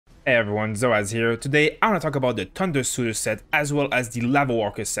Hey everyone, Zoaz here. Today I want to talk about the Thundersoother set as well as the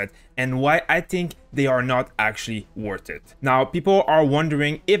Lavawalker set and why I think they are not actually worth it. Now, people are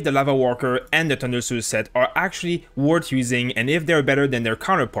wondering if the Lavawalker and the Thundersoother set are actually worth using and if they're better than their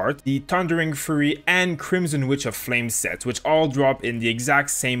counterpart, the Thundering Fury and Crimson Witch of Flame sets, which all drop in the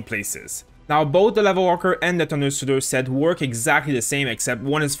exact same places. Now, both the Lavawalker and the Thundersoother set work exactly the same, except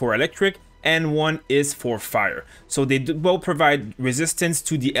one is for electric and one is for fire. So they both provide resistance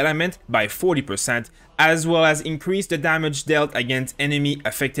to the element by 40%, as well as increase the damage dealt against enemy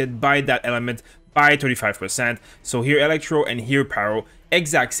affected by that element by 35%. So here Electro and here Pyro,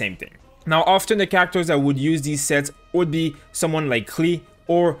 exact same thing. Now, often the characters that would use these sets would be someone like Klee,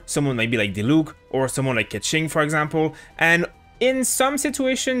 or someone maybe like Diluc, or someone like Keqing, for example, and in some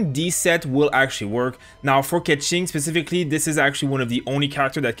situation, this set will actually work. Now, for Keqing specifically, this is actually one of the only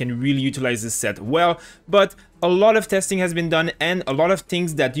characters that can really utilize this set well, but a lot of testing has been done and a lot of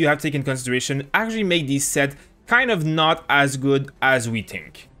things that you have to take in consideration actually make this set kind of not as good as we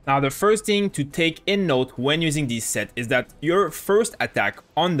think. Now, the first thing to take in note when using this set is that your first attack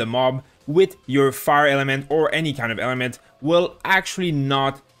on the mob with your fire element or any kind of element will actually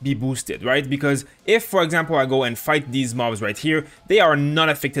not be boosted, right? Because if, for example, I go and fight these mobs right here, they are not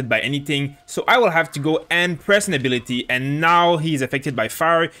affected by anything, so I will have to go and press an ability, and now he's affected by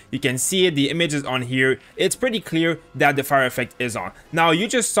fire. You can see it, the image is on here. It's pretty clear that the fire effect is on. Now, you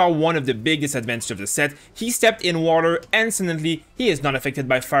just saw one of the big disadvantages of the set. He stepped in water and suddenly he is not affected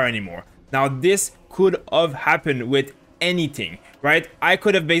by fire anymore. Now, this could have happened with anything, right? I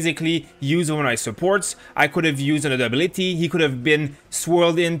could have basically used one of my supports, I could have used another ability, he could have been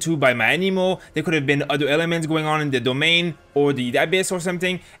swirled into by my Anemo, there could have been other elements going on in the domain or the abyss or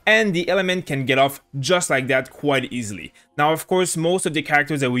something, and the element can get off just like that quite easily. Now, of course, most of the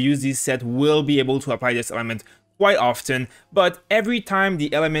characters that will use this set will be able to apply this element quite often, but every time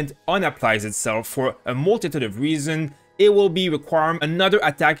the element unapplies itself for a multitude of reasons, it will be requiring another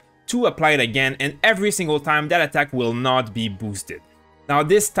attack to apply it again, and every single time that attack will not be boosted. Now,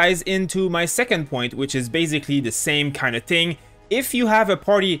 this ties into my second point, which is basically the same kind of thing. If you have a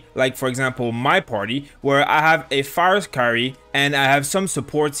party, like for example my party, where I have a fire carry and I have some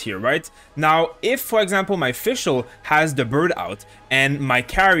supports here, right? Now, if for example my Fischl has the bird out and my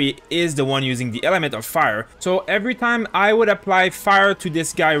carry is the one using the element of fire, so every time I would apply fire to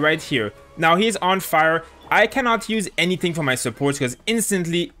this guy right here, now he's on fire, I cannot use anything for my supports because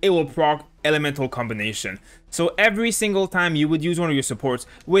instantly it will proc elemental combination. So every single time you would use one of your supports,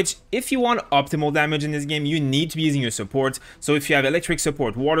 which if you want optimal damage in this game, you need to be using your supports. So if you have electric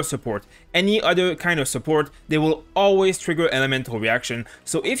support, water support, any other kind of support, they will always trigger elemental reaction.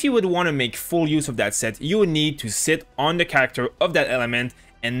 So if you would want to make full use of that set, you would need to sit on the character of that element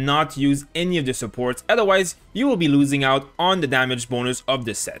and not use any of the supports. Otherwise, you will be losing out on the damage bonus of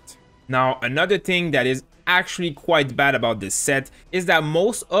the set. Now, another thing that is actually quite bad about this set is that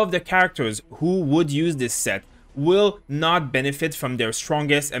most of the characters who would use this set will not benefit from their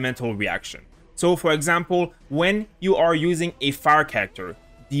strongest elemental reaction. So for example, when you are using a fire character,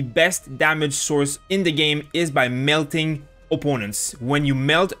 the best damage source in the game is by melting opponents. When you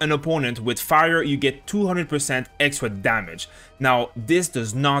melt an opponent with fire, you get 200% extra damage. Now, this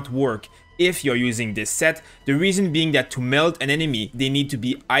does not work if you're using this set. The reason being that to melt an enemy, they need to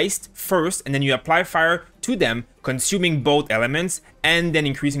be iced first, and then you apply fire to them, consuming both elements, and then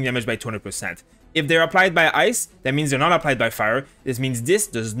increasing damage by 200%. If they're applied by ice, that means they're not applied by fire. This means this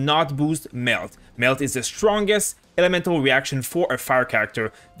does not boost melt. Melt is the strongest elemental reaction for a fire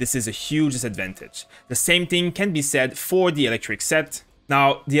character. This is a huge disadvantage. The same thing can be said for the electric set.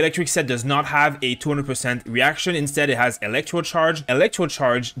 Now, the electric set does not have a 200% reaction. Instead, it has electro charge. Electro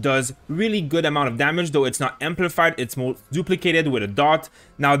charge does really good amount of damage, though it's not amplified. It's more duplicated with a dot.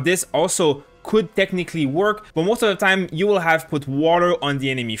 Now, this also could technically work, but most of the time you will have put water on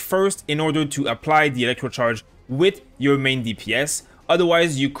the enemy first in order to apply the electro charge with your main DPS.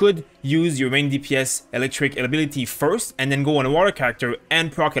 Otherwise, you could use your main DPS electric ability first and then go on a water character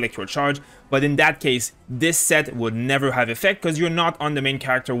and proc electro charge. But in that case, this set would never have effect because you're not on the main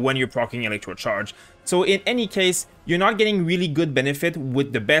character when you're proccing electro charge. So in any case, you're not getting really good benefit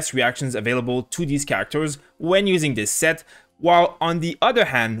with the best reactions available to these characters when using this set. While on the other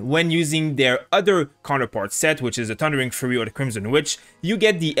hand, when using their other counterpart set, which is the Thundering Fury or the Crimson Witch, you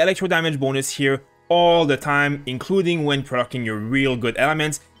get the electro damage bonus here all the time, including when proccing your real good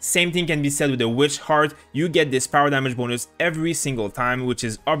elements. Same thing can be said with the Witch Heart. You get this power damage bonus every single time, which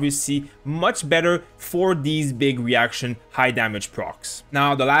is obviously much better for these big reaction high damage procs.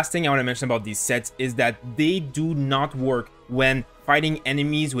 Now, the last thing I want to mention about these sets is that they do not work when fighting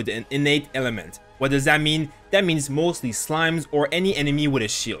enemies with an innate element. What does that mean? That means mostly slimes or any enemy with a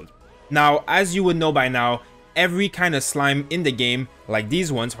shield. Now, as you would know by now, every kind of slime in the game, like these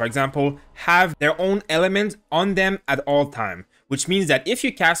ones for example, have their own element on them at all time, which means that if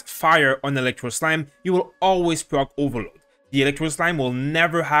you cast fire on electro slime, you will always proc overload. The electro slime will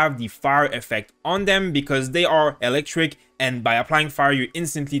never have the fire effect on them because they are electric, and by applying fire you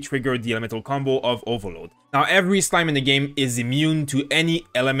instantly trigger the elemental combo of overload. Now every slime in the game is immune to any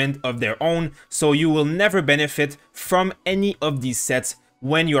element of their own, so you will never benefit from any of these sets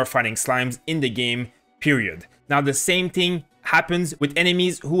when you are fighting slimes in the game, period. Now the same thing happens with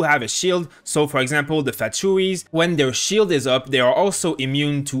enemies who have a shield. So for example, the Fatsuris, when their shield is up, they are also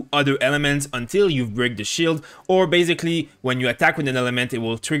immune to other elements until you break the shield, or basically when you attack with an element, it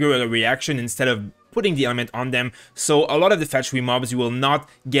will trigger a reaction instead of putting the element on them. So a lot of the Fatsuri mobs you will not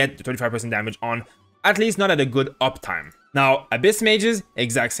get the 35% damage on, at least not at a good uptime. Now, Abyss Mages,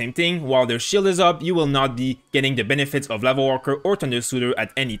 exact same thing. While their shield is up, you will not be getting the benefits of Lavawalker or Thundersoother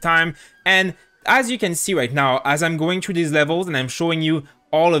at any time. And as you can see right now, as I'm going through these levels and I'm showing you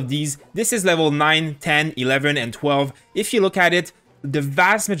all of these, this is level 9, 10, 11, and 12. If you look at it, the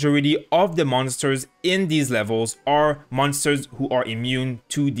vast majority of the monsters in these levels are monsters who are immune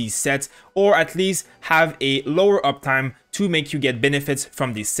to these sets, or at least have a lower uptime to make you get benefits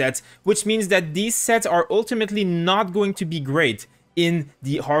from these sets, which means that these sets are ultimately not going to be great in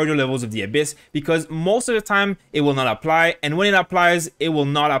the harder levels of the Abyss, because most of the time it will not apply, and when it applies, it will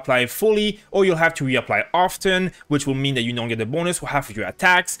not apply fully, or you'll have to reapply often, which will mean that you don't get the bonus for half of your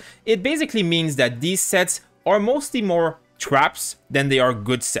attacks. It basically means that these sets are mostly more traps than they are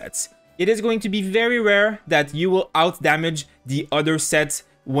good sets. It is going to be very rare that you will out damage the other sets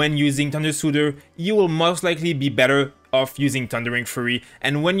when using Thundersoother. You will most likely be better off using Thundering Fury,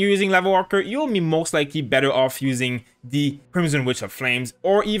 and when you're using Lavawalker, you'll be most likely better off using the Crimson Witch of Flames,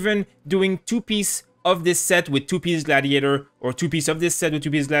 or even doing 2-piece of this set with 2-piece Gladiator, or 2-piece of this set with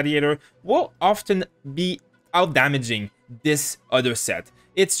 2-piece Gladiator will often be out damaging this other set.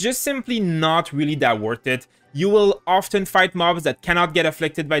 It's just simply not really that worth it. You will often fight mobs that cannot get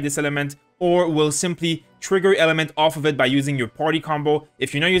afflicted by this element, or will simply trigger element off of it by using your party combo.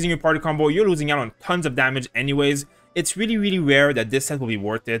 If you're not using your party combo, you're losing out on tons of damage anyways. It's really rare that this set will be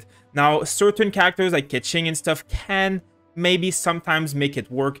worth it. Now, certain characters like Keqing and stuff can maybe sometimes make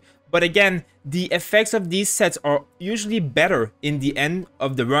it work, but again, the effects of these sets are usually better in the end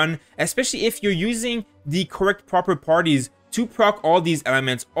of the run, especially if you're using the correct proper parties to proc all these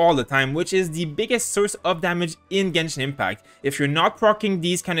elements all the time, which is the biggest source of damage in Genshin Impact. If you're not proccing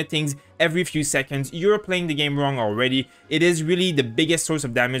these kind of things every few seconds, you're playing the game wrong already. It is really the biggest source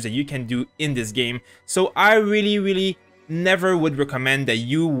of damage that you can do in this game. So I really never would recommend that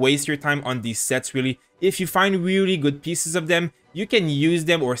you waste your time on these sets really. If you find really good pieces of them, you can use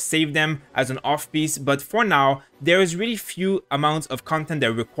them or save them as an off piece, but for now, there is really few amounts of content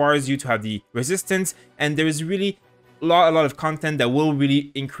that requires you to have the resistance, and there is really a lot of content that will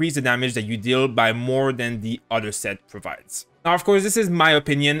really increase the damage that you deal by more than the other set provides. Now, of course, this is my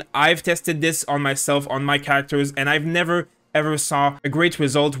opinion. I've tested this on myself, on my characters, and I've never ever saw a great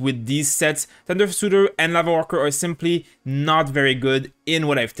result with these sets. Thundersoother and Lavawalker are simply not very good in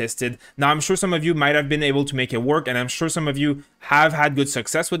what I've tested. Now, I'm sure some of you might have been able to make it work, and I'm sure some of you have had good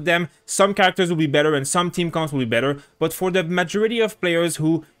success with them. Some characters will be better and some team comps will be better, but for the majority of players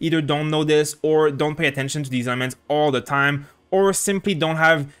who either don't know this or don't pay attention to these elements all the time, or simply don't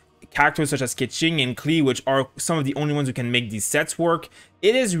have characters such as Keqing and Klee, which are some of the only ones who can make these sets work,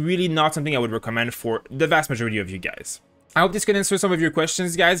 it is really not something I would recommend for the vast majority of you guys. I hope this can answer some of your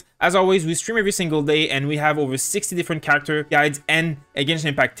questions, guys. As always, we stream every single day, and we have over 60 different character guides and Genshin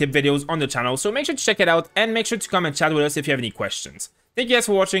Impact tip videos on the channel, so make sure to check it out, and make sure to come and chat with us if you have any questions. Thank you guys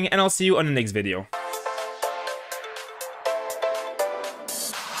for watching, and I'll see you on the next video.